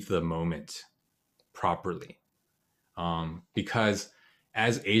grieve the moment properly. Because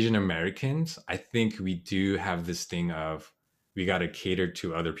as Asian Americans, I think we do have this thing of we got to cater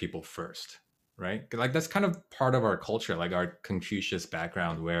to other people first, right? Like that's kind of part of our culture, like our Confucius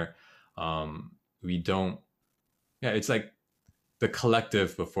background, where we don't, yeah, it's like the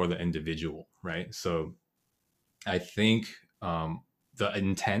collective before the individual, right? So I think the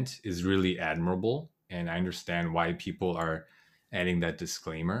intent is really admirable, and I understand why people are adding that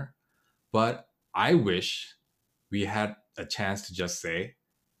disclaimer. But I wish we had a chance to just say,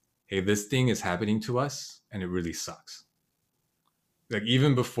 hey, this thing is happening to us and it really sucks. Like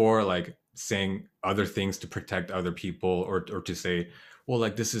even before like saying other things to protect other people, or to say, well,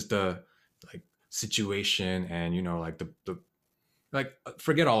 like this is the like situation, and like the like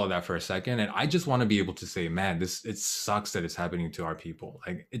forget all of that for a second, and I just want to be able to say, man, this it sucks that it's happening to our people.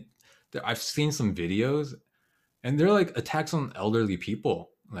 Like I've seen some videos and they're like attacks on elderly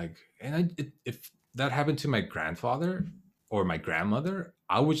people, like, and if that happened to my grandfather or my grandmother,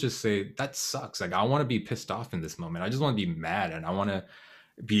 I would just say that sucks. Like I want to be pissed off in this moment. I just want to be mad, and I want to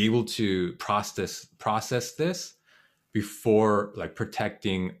be able to process this before like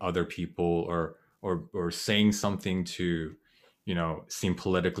protecting other people, or saying something to seem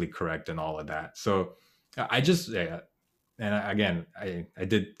politically correct and all of that. So I just, yeah, and again, I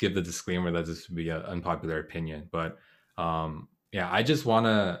did give the disclaimer that this would be an unpopular opinion, but yeah, I just want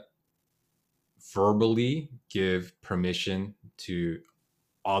to verbally give permission to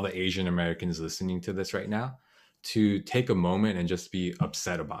all the Asian Americans listening to this right now to take a moment and just be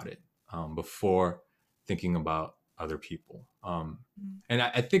upset about it before thinking about other people. And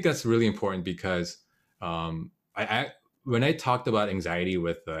I think that's really important because I when I talked about anxiety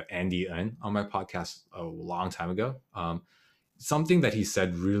with Andy N on my podcast a long time ago, something that he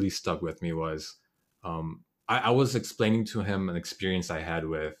said really stuck with me was I was explaining to him an experience I had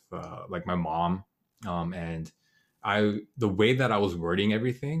with like my mom, and the way that I was wording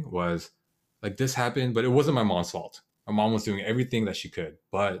everything was like this happened, but it wasn't my mom's fault. My mom was doing everything that she could,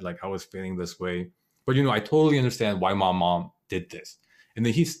 but like I was feeling this way. But I totally understand why my mom did this. And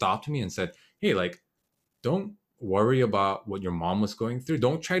then he stopped me and said, "Hey, like, don't worry about what your mom was going through.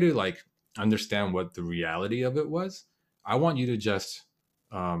 Don't try to like understand what the reality of it was. I want you to just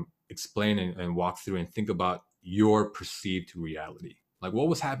explain and walk through and think about your perceived reality. Like what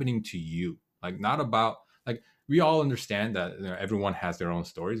was happening to you. Like not about like we all understand that everyone has their own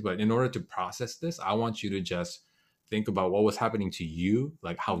stories, but in order to process this, I want you to just think about what was happening to you,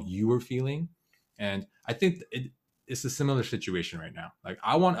 like how you were feeling." And I think it's a similar situation right now. Like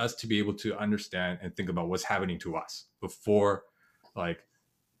I want us to be able to understand and think about what's happening to us like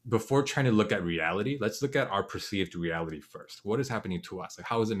before trying to look at reality. Let's look at our perceived reality first. What is happening to us? Like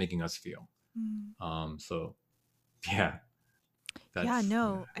how is it making us feel? So yeah, Yeah, that's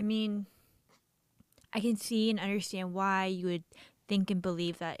no. I mean, I can see and understand why you would think and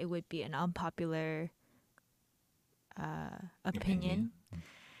believe that it would be an unpopular opinion opinion.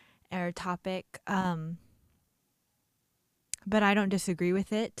 or topic. But I don't disagree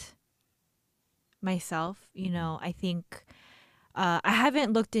with it myself. I think I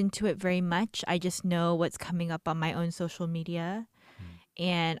haven't looked into it very much. I just know what's coming up on my own social media.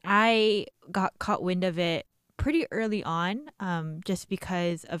 And I got caught wind of it pretty early on, just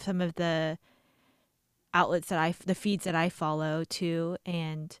because of some of the outlets the feeds that I follow too.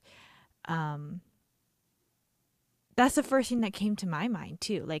 And that's the first thing that came to my mind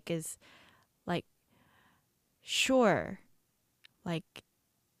too. Is like, sure, like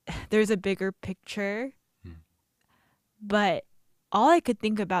there's a bigger picture, but all I could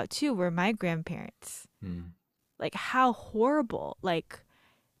think about too were my grandparents. Like how horrible, like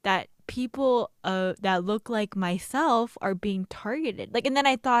that people that look like myself are being targeted. Like, and then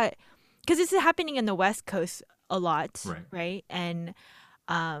I thought, because this is happening in the West Coast a lot, right? And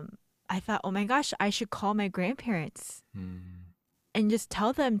I thought, oh my gosh, I should call my grandparents and just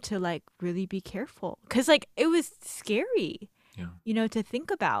tell them to like really be careful, because like it was scary, to think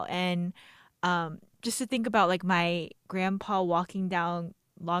about. And just to think about like my grandpa walking down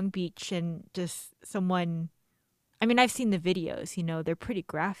Long Beach and just someone, I mean, I've seen the videos, they're pretty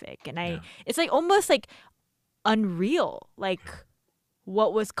graphic, and it's like almost like unreal, like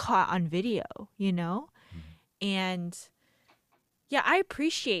what was caught on video, And yeah, I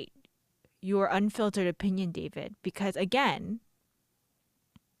appreciate your unfiltered opinion, David, because again,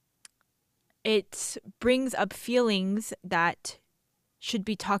 it brings up feelings that should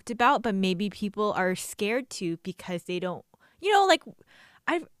be talked about, but maybe people are scared to because they don't, like,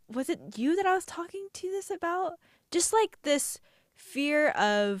 was it you that I was talking to this about? Just like this fear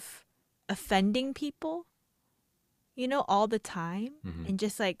of offending people, all the time, and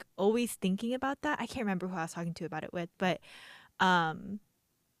just like always thinking about that. I can't remember who I was talking to about it with, but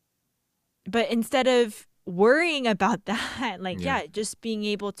instead of worrying about that, like, just being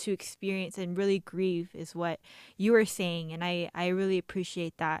able to experience and really grieve is what you were saying. And I really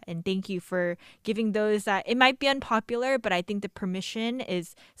appreciate that. And thank you for giving those that it might be unpopular, but I think the permission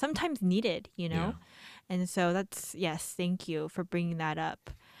is sometimes needed, Yeah. And so that's, yes, thank you for bringing that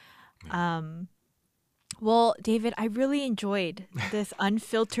up. Well, David, I really enjoyed this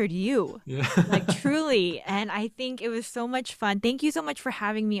unfiltered you. Yeah. Like truly. And I think it was so much fun. Thank you so much for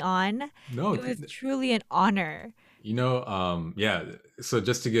having me on. No, It was truly an honor. yeah. So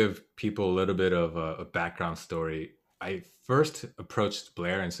just to give people a little bit of a background story, I first approached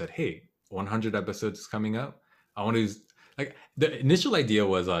Blair and said, "Hey, 100 episodes is coming up. I want to like the initial idea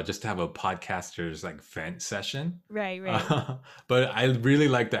was just to have a podcasters like vent session." Right. But I really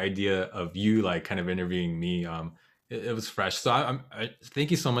like the idea of you like kind of interviewing me. It was fresh. So I thank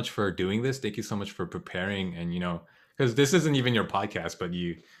you so much for doing this. Thank you so much for preparing, and because this isn't even your podcast, but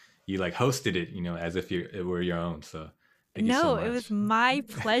you like hosted it, as if it were your own. So thank you so No, it was much. my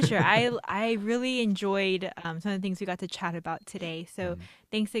pleasure. I really enjoyed some of the things we got to chat about today. So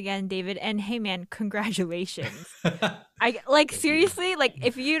thanks again, David. And hey, man, congratulations. I like Thank you. seriously, like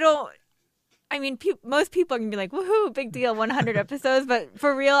if you don't, I mean, most people are gonna be like, "Woohoo, big deal, 100 episodes." But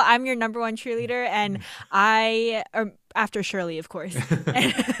for real, I'm your number one cheerleader, and or after Shirley, of course.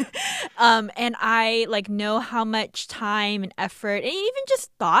 And I like know how much time and effort, and even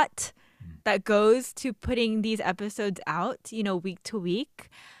just thought that goes to putting these episodes out, week to week.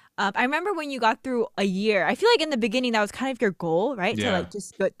 I remember when you got through a year. I feel like in the beginning that was kind of your goal, right? To Yeah. like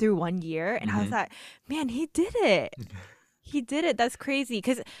just go through 1 year, and I was like, man, he did it. He did it. That's crazy.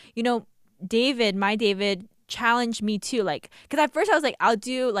 Because, my David challenged me too. Like, because at first I was like, I'll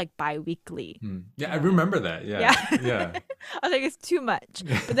do like bi-weekly. Yeah, I remember that. Yeah. Yeah. I was like, it's too much.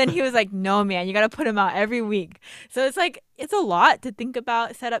 But then he was like, no, man, you got to put him out every week. So it's like, it's a lot to think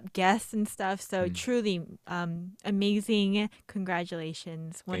about, set up guests and stuff. So truly amazing.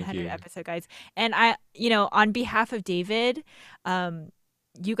 Congratulations. 100 episode, guys. And on behalf of David,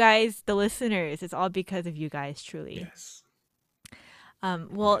 you guys, the listeners, it's all because of you guys, truly. Yes.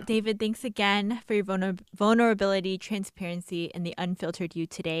 Well, David, thanks again for your vulnerability, transparency, and the unfiltered you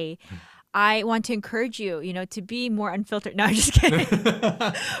today. I want to encourage you, to be more unfiltered. No, I'm just kidding.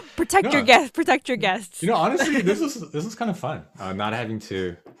 Protect your guests. Protect your guests. Honestly, this is kind of fun. Not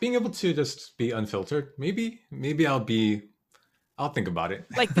being able to just be unfiltered. Maybe I'll think about it.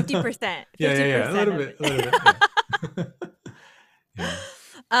 Like 50%. Yeah, a little bit. Yeah.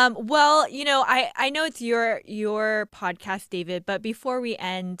 Well, I know it's your podcast, David, but before we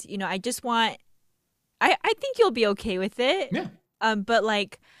end, I just want, I think you'll be okay with it. Yeah. But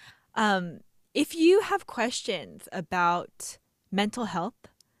like, if you have questions about mental health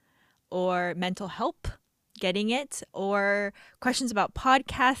or mental help getting it, or questions about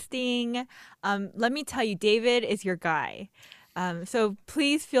podcasting, let me tell you, David is your guy. So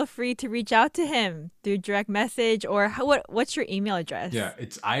please feel free to reach out to him through direct message, or what's your email address? Yeah,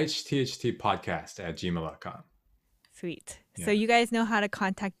 it's ihthtpodcast@gmail.com. Sweet. Yeah. So you guys know how to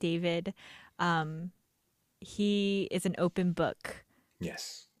contact David. He is an open book.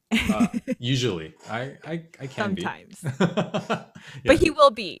 Yes. Usually. I can sometimes. be. But he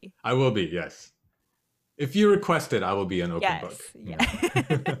will be. I will be, yes. If you request it, I will be an open book.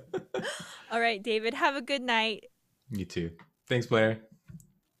 Yeah. All right, David, have a good night. You too. Thanks, Blair.